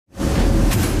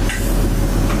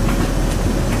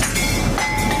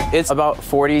It's about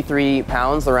 43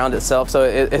 pounds, the round itself, so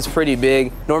it's pretty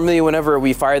big. Normally, whenever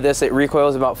we fire this, it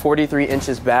recoils about 43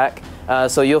 inches back,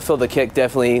 so you'll feel the kick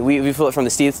definitely. We feel it from the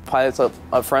seats, pilots up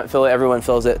front feel it, everyone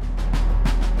feels it.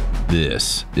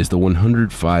 This is the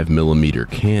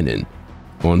 105mm cannon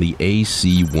on the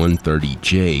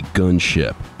AC-130J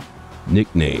Gunship,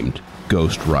 nicknamed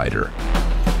Ghostrider.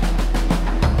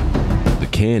 The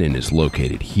cannon is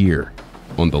located here,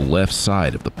 on the left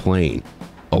side of the plane,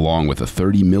 along with a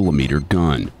 30mm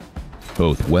gun.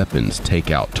 Both weapons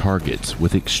take out targets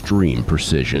with extreme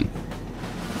precision.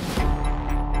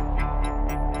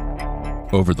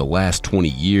 Over the last 20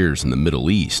 years in the Middle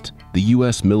East, the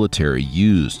U.S. military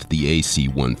used the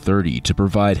AC-130 to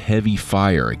provide heavy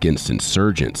fire against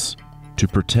insurgents to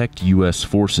protect U.S.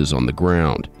 forces on the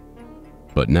ground.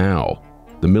 But now,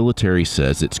 the military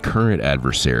says its current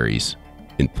adversaries,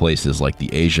 in places like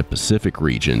the Asia-Pacific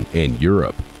region and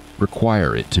Europe,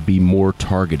 require it to be more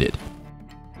targeted.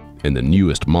 And the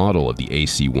newest model of the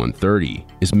AC-130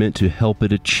 is meant to help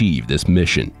it achieve this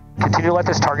mission. Continue to let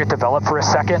this target develop for a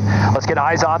second. Let's get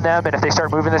eyes on them, and if they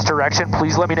start moving this direction,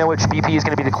 please let me know which BP is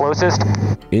going to be the closest.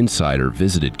 Insider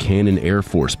visited Cannon Air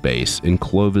Force Base in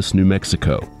Clovis, New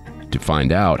Mexico, to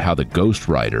find out how the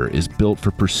Ghostrider is built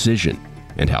for precision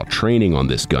and how training on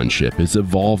this gunship is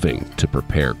evolving to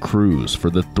prepare crews for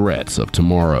the threats of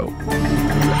tomorrow.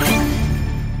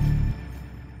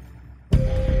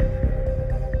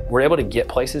 We're able to get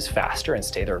places faster and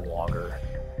stay there longer.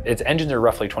 Its engines are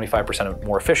roughly 25%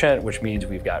 more efficient, which means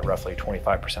we've got roughly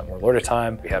 25% more load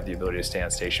time. We have the ability to stay on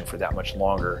station for that much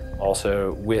longer.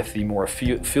 Also, with the more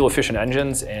fuel-efficient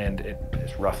engines, and it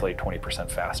is roughly 20%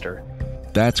 faster.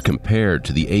 That's compared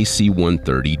to the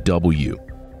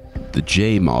AC-130W. The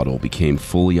J model became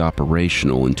fully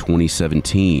operational in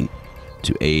 2017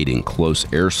 to aid in close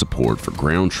air support for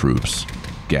ground troops,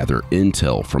 gather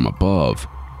intel from above,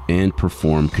 and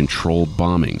perform controlled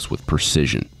bombings with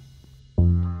precision.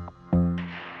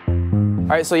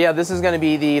 All right, so yeah, this is gonna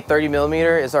be the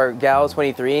 30mm, it's our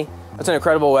GAL-23. It's an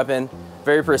incredible weapon,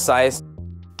 very precise.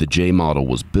 The J model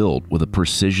was built with a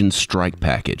precision strike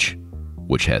package,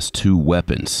 which has two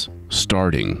weapons,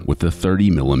 starting with the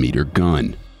 30mm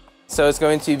gun. So it's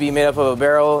going to be made up of a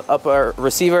barrel, upper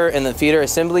receiver, and the feeder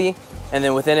assembly, and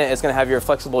then within it, it's gonna have your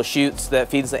flexible chutes that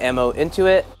feeds the ammo into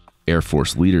it. Air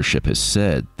Force leadership has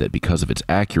said that because of its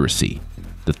accuracy,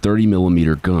 the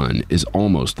 30mm gun is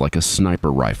almost like a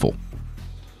sniper rifle.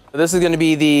 This is going to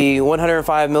be the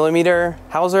 105mm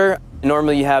Hauser.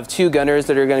 Normally you have two gunners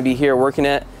that are going to be here working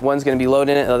it. One's going to be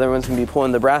loading it, the other one's going to be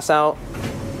pulling the brass out.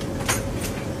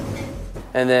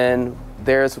 And then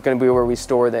there's going to be where we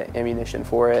store the ammunition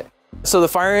for it. So the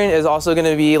firing is also going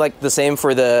to be like the same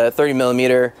for the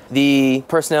 30mm. The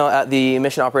personnel at the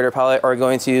mission operator pilot are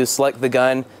going to select the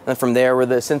gun, and from there where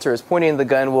the sensor is pointing, the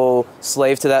gun will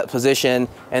slave to that position,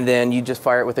 and then you just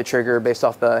fire it with the trigger based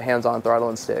off the hands-on throttle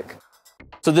and stick.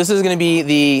 So this is going to be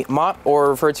the MOP, or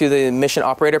referred to the mission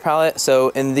operator pallet. So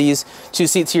in these two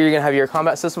seats here, you're going to have your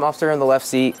combat system officer on the left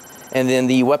seat, and then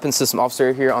the weapons system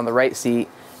officer here on the right seat.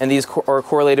 And these are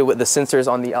correlated with the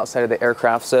sensors on the outside of the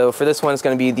aircraft. So for this one, it's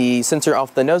going to be the sensor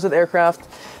off the nose of the aircraft.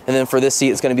 And then for this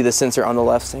seat, it's going to be the sensor on the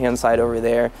left-hand side over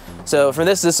there. So for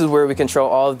this is where we control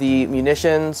all of the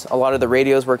munitions, a lot of the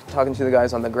radios, we're talking to the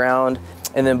guys on the ground,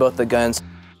 and then both the guns.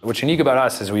 What's unique about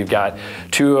us is we've got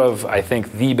two of, I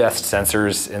think, the best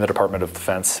sensors in the Department of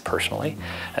Defense personally,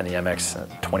 and the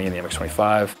MX-20 and the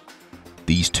MX-25.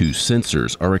 These two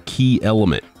sensors are a key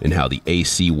element in how the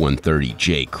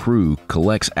AC-130J crew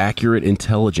collects accurate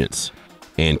intelligence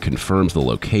and confirms the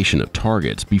location of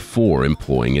targets before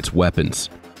employing its weapons.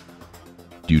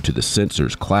 Due to the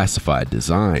sensor's classified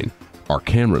design, our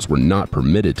cameras were not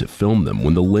permitted to film them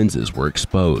when the lenses were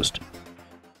exposed.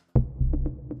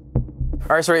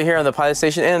 All right, so right here on the pilot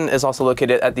station, and is also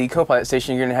located at the co-pilot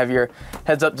station, you're gonna have your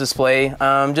heads-up display,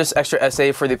 just extra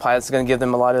SA for the pilots. It's gonna give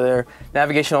them a lot of their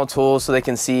navigational tools so they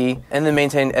can see, and then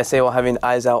maintain SA while having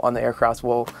eyes out on the aircraft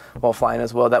while flying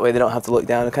as well. That way they don't have to look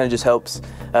down. It kind of just helps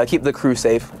keep the crew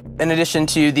safe. In addition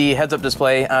to the heads-up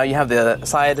display, you have the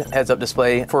side heads-up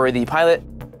display for the pilot.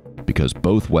 Because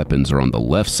both weapons are on the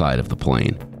left side of the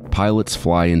plane, pilots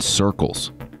fly in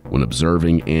circles when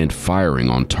observing and firing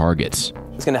on targets.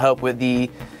 It's going to help with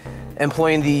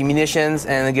employing the munitions,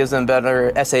 and it gives them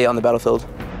better SA on the battlefield.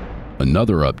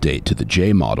 Another update to the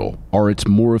J model are its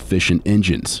more efficient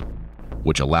engines,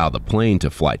 which allow the plane to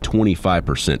fly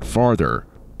 25% farther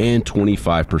and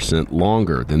 25%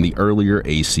 longer than the earlier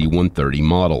AC-130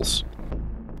 models.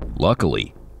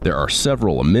 Luckily, there are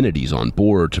several amenities on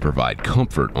board to provide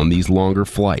comfort on these longer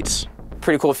flights,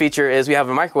 pretty cool feature is we have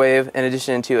a microwave in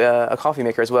addition to a coffee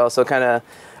maker as well. So kind of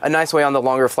a nice way on the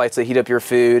longer flights to heat up your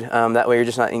food. That way you're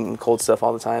just not eating cold stuff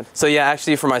all the time. So yeah,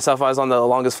 actually for myself, I was on the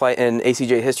longest flight in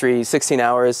ACJ history, 16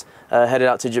 hours, headed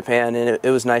out to Japan. And it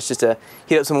was nice just to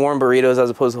heat up some warm burritos as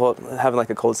opposed to having like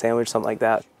a cold sandwich, something like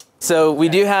that. So we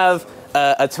do have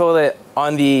a toilet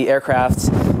on the aircraft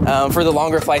for the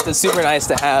longer flights. It's super nice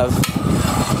to have.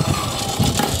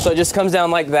 So it just comes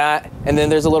down like that, and then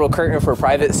there's a little curtain for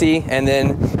privacy, and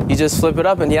then you just flip it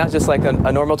up, and yeah, just like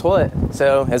a normal toilet.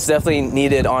 So it's definitely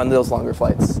needed on those longer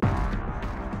flights.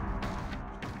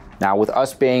 Now, with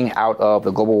us being out of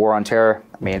the global war on terror,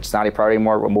 I mean, it's not a priority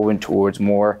anymore. We're moving towards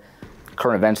more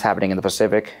current events happening in the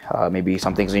Pacific, maybe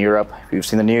some things in Europe, if you've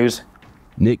seen the news.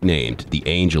 Nicknamed the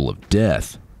Angel of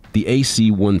Death, the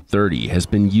AC-130 has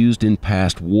been used in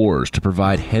past wars to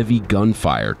provide heavy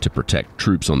gunfire to protect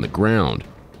troops on the ground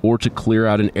or to clear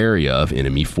out an area of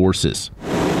enemy forces.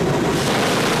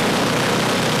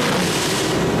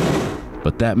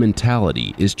 But that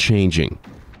mentality is changing.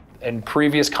 In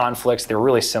previous conflicts, they were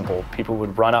really simple. People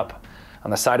would run up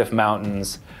on the side of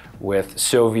mountains with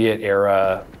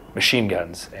Soviet-era machine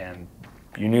guns, and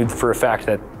you knew for a fact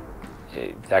that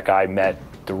that guy met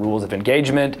the rules of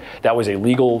engagement. That was a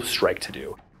legal strike to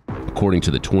do. According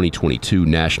to the 2022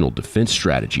 National Defense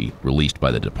Strategy released by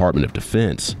the Department of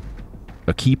Defense,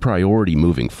 a key priority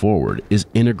moving forward is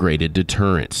integrated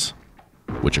deterrence,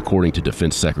 which according to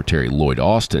Defense Secretary Lloyd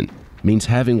Austin, means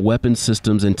having weapon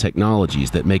systems and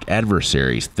technologies that make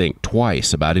adversaries think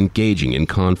twice about engaging in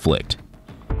conflict.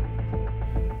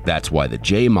 That's why the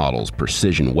J model's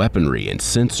precision weaponry and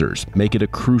sensors make it a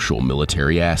crucial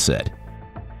military asset,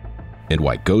 and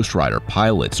why Ghostrider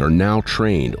pilots are now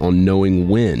trained on knowing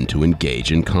when to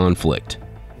engage in conflict.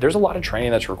 There's a lot of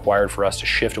training that's required for us to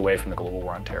shift away from the global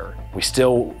war on terror. We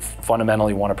still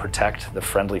fundamentally want to protect the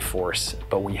friendly force,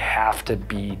 but we have to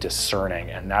be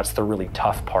discerning, and that's the really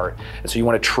tough part. And so you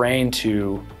want to train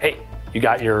to, hey, you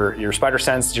got your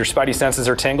spidey senses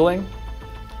are tingling.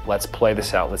 Let's play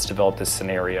this out. Let's develop this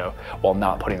scenario while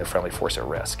not putting the friendly force at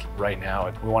risk. Right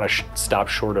now, we want to stop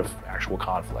short of actual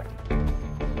conflict.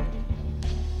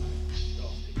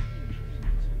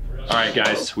 All right,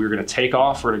 guys, we're gonna take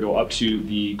off. We're gonna go up to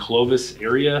the Clovis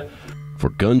area. For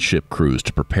gunship crews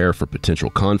to prepare for potential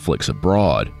conflicts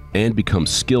abroad and become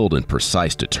skilled in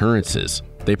precise deterrences,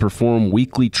 they perform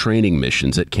weekly training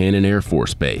missions at Cannon Air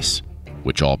Force Base,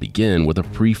 which all begin with a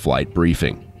pre-flight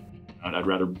briefing. I'd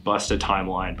rather bust a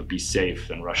timeline but be safe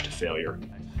than rush to failure.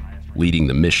 Leading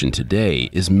the mission today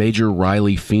is Major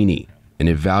Riley Feeney, an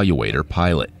evaluator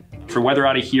pilot. For weather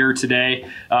out of here today,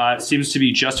 it seems to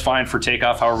be just fine for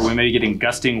takeoff. However, we may be getting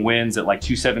gusting winds at like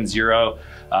 270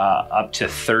 up to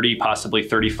 30, possibly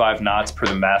 35 knots per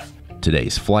the MEF.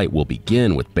 Today's flight will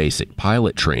begin with basic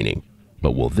pilot training,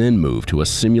 but will then move to a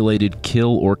simulated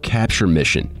kill or capture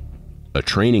mission, a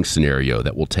training scenario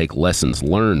that will take lessons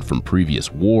learned from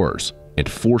previous wars and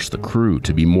force the crew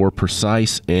to be more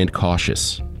precise and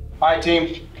cautious. All right,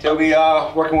 team. So we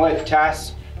working with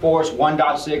Task Force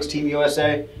 1.6, Team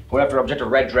USA. Going after Objective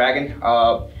Red Dragon.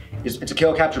 It's a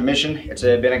kill capture mission. It's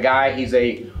been a guy, he's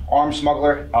a arms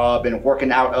smuggler, been working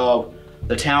out of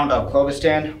the town of Clovis.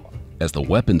 As the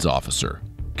weapons officer,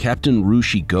 Captain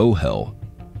Rushi Gohel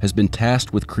has been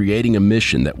tasked with creating a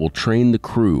mission that will train the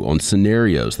crew on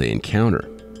scenarios they encounter.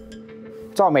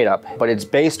 It's all made up, but it's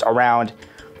based around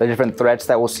the different threats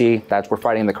that we'll see that we're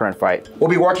fighting in the current fight. We'll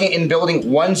be working in building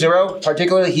 10,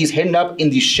 particularly he's hidden up in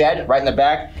the shed right in the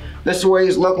back. This is what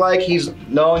he's looked like. He's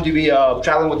known to be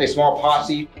traveling with a small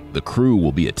posse. The crew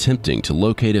will be attempting to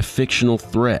locate a fictional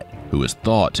threat who is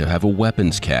thought to have a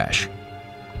weapons cache.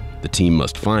 The team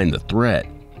must find the threat,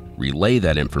 relay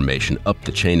that information up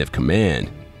the chain of command,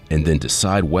 and then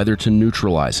decide whether to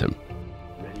neutralize him.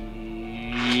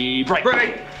 Ready, right.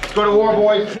 Right, let's go to war,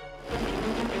 boys.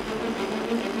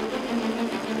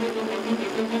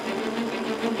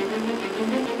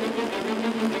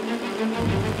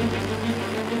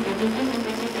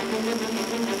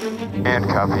 And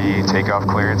copy takeoff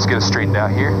clearance. Get us straightened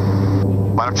out here.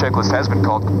 Lineup checklist has been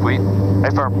called complete. Hey,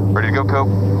 firm. Ready to go, Cope?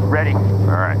 Ready. All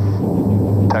right.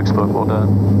 Textbook, well done.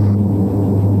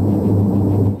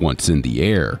 Once in the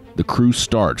air, the crew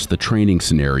starts the training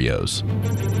scenarios.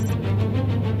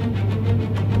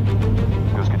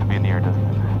 Feels good to be in the air, doesn't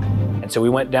it? And so we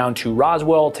went down to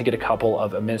Roswell to get a couple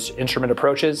of instrument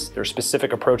approaches. There are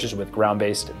specific approaches with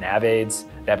ground-based nav aids,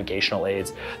 navigational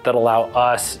aids, that allow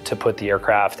us to put the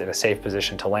aircraft in a safe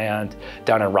position to land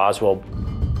down in Roswell.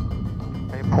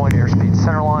 Point airspeed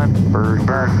centerline. Bird,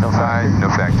 no factor. No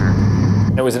factor.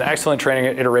 It was an excellent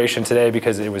training iteration today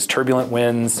because it was turbulent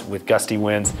winds with gusty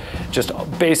winds, just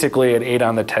basically an 8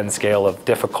 on the 10 scale of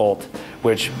difficult,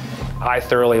 which I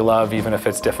thoroughly love, even if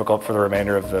it's difficult for the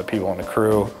remainder of the people on the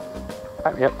crew.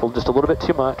 Yep, just a little bit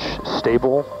too much.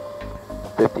 Stable,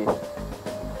 50,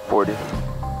 40,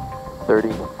 30,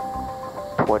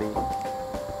 20,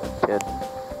 10,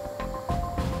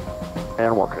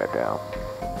 and walking it down.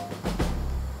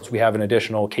 We have an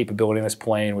additional capability in this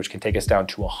plane which can take us down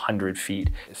to 100 feet.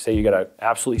 Say you got a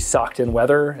absolutely socked in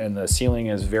weather and the ceiling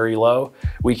is very low,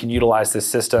 we can utilize this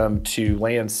system to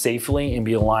land safely and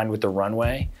be aligned with the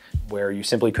runway where you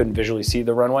simply couldn't visually see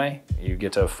the runway. You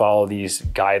get to follow these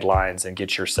guidelines and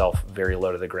get yourself very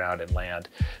low to the ground and land.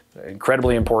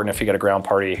 Incredibly important if you got a ground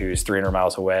party who's 300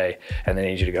 miles away and they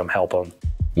need you to come help them.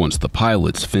 Once the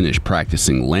pilots finish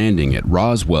practicing landing at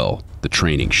Roswell, the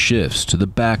training shifts to the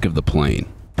back of the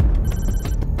plane.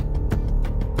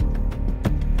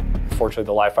 Fortunately,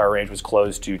 the live fire range was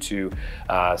closed due to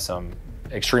some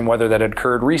extreme weather that had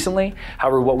occurred recently.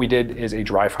 However, what we did is a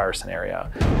dry fire scenario.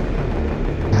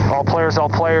 All players,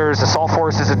 assault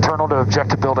force is internal to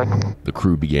objective building. The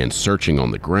crew began searching on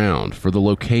the ground for the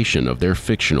location of their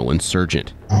fictional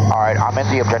insurgent. All right, I'm in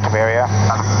the objective area.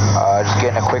 Just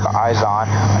getting a quick eyes on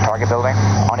target building.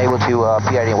 Unable to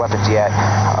PID weapons yet.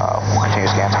 We'll continue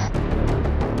scans.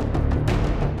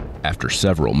 After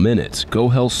several minutes,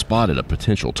 Gohel spotted a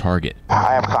potential target.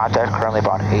 I have contact, currently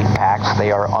about 8 packs.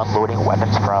 They are unloading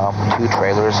weapons from 2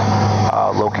 trailers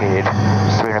located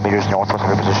 300 meters northwest of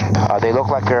their position. They look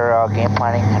like they're game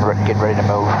planning and getting ready to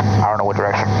move. I don't know what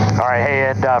direction. All right,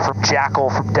 hey, and from Jackal,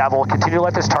 from Devil, continue to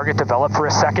let this target develop for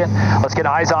a second. Let's get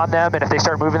eyes on them, and if they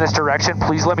start moving this direction,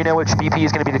 please let me know which BP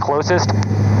is going to be the closest.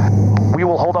 We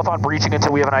will hold off on breaching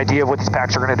until we have an idea of what these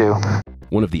packs are going to do.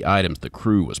 One of the items the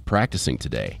crew was practicing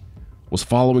today was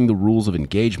following the rules of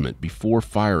engagement before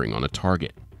firing on a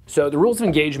target. So the rules of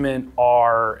engagement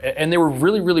are, and they were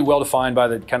really, really well defined by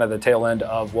the kind of the tail end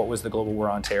of what was the global war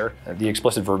on terror. The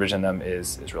explicit verbiage in them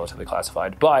is relatively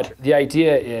classified. But the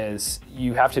idea is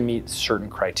you have to meet certain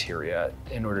criteria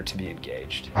in order to be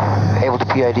engaged. Able to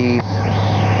PID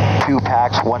 2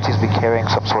 packs. One seems to be carrying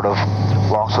some sort of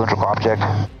long cylindrical object.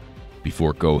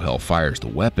 Before Gohel fires the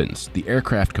weapons, the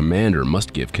aircraft commander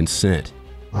must give consent.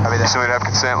 I mean, so we'd have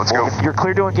consent. Let's go. You're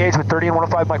clear to engage with 30 and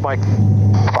 105, Mike.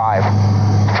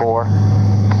 5, 4,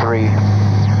 3,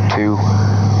 2,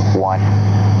 1.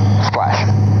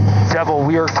 Splash. Devil,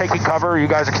 we are taking cover. You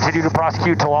guys are continuing to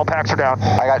prosecute until all packs are down.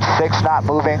 I got 6 not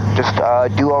moving, just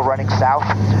duo running south,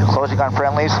 closing on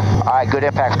friendlies. All right, good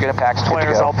impacts, good impacts.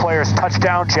 Players, all players,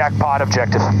 touchdown, jackpot,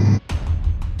 objective.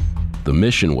 The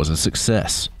mission was a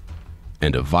success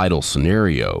and a vital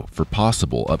scenario for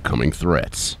possible upcoming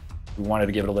threats. We wanted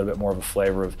to give it a little bit more of a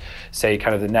flavor of, say,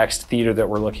 kind of the next theater that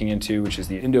we're looking into, which is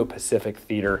the Indo-Pacific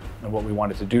theater. And what we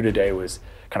wanted to do today was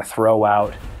kind of throw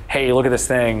out, hey, look at this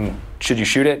thing, should you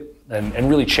shoot it? And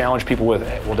really challenge people with,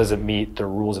 well, does it meet the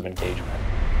rules of engagement?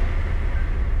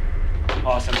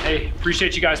 Awesome. Hey,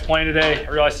 appreciate you guys playing today. I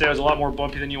realized today was a lot more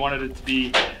bumpy than you wanted it to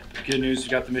be. Good news, we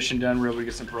got the mission done. We were able to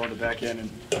get some parole on the back end. And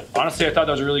honestly, I thought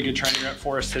that was a really good training rep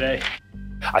for us today.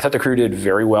 I thought the crew did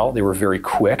very well. They were very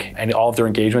quick, and all of their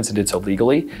engagements did so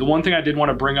legally. The one thing I did want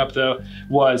to bring up, though,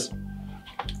 was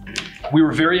we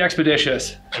were very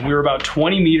expeditious, and we were about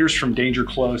 20 meters from danger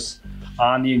close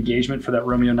on the engagement for that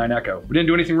Romeo 9 Echo. We didn't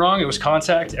do anything wrong. It was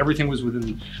contact. Everything was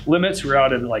within limits. We were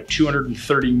out at like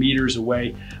 230 meters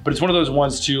away. But it's one of those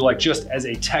ones too, like just as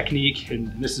a technique,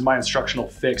 and this is my instructional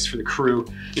fix for the crew,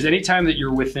 is anytime that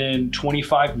you're within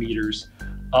 25 meters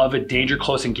of a danger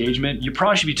close engagement, you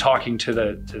probably should be talking to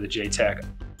the JTAC.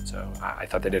 So I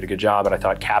thought they did a good job, and I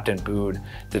thought Captain Boone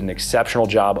did an exceptional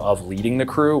job of leading the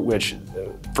crew, which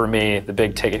for me, the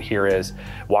big ticket here is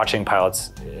watching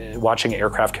pilots, watching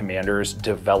aircraft commanders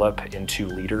develop into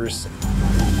leaders.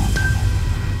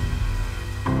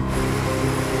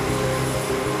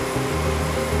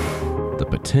 The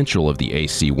potential of the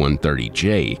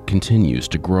AC-130J continues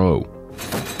to grow.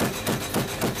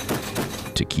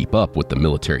 To keep up with the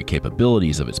military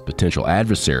capabilities of its potential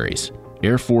adversaries,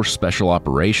 Air Force Special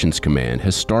Operations Command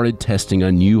has started testing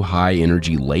a new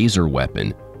high-energy laser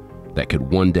weapon that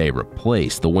could one day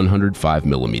replace the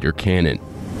 105mm cannon.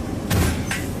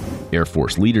 Air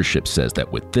Force leadership says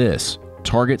that with this,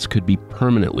 targets could be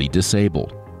permanently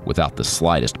disabled without the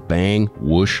slightest bang,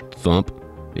 whoosh, thump,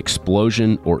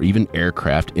 explosion, or even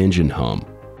aircraft engine hum.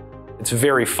 It's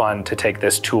very fun to take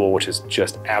this tool, which has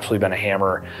just absolutely been a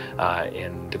hammer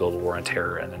in the global war on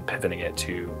terror, and then pivoting it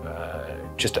to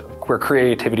just where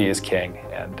creativity is king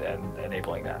and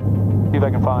enabling that. See if I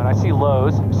can find, I see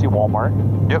Lowe's, I see Walmart.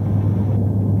 Yep.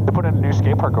 They put in a new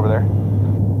skate park over there.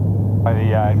 By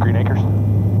the Green Acres.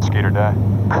 Skate or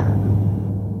die.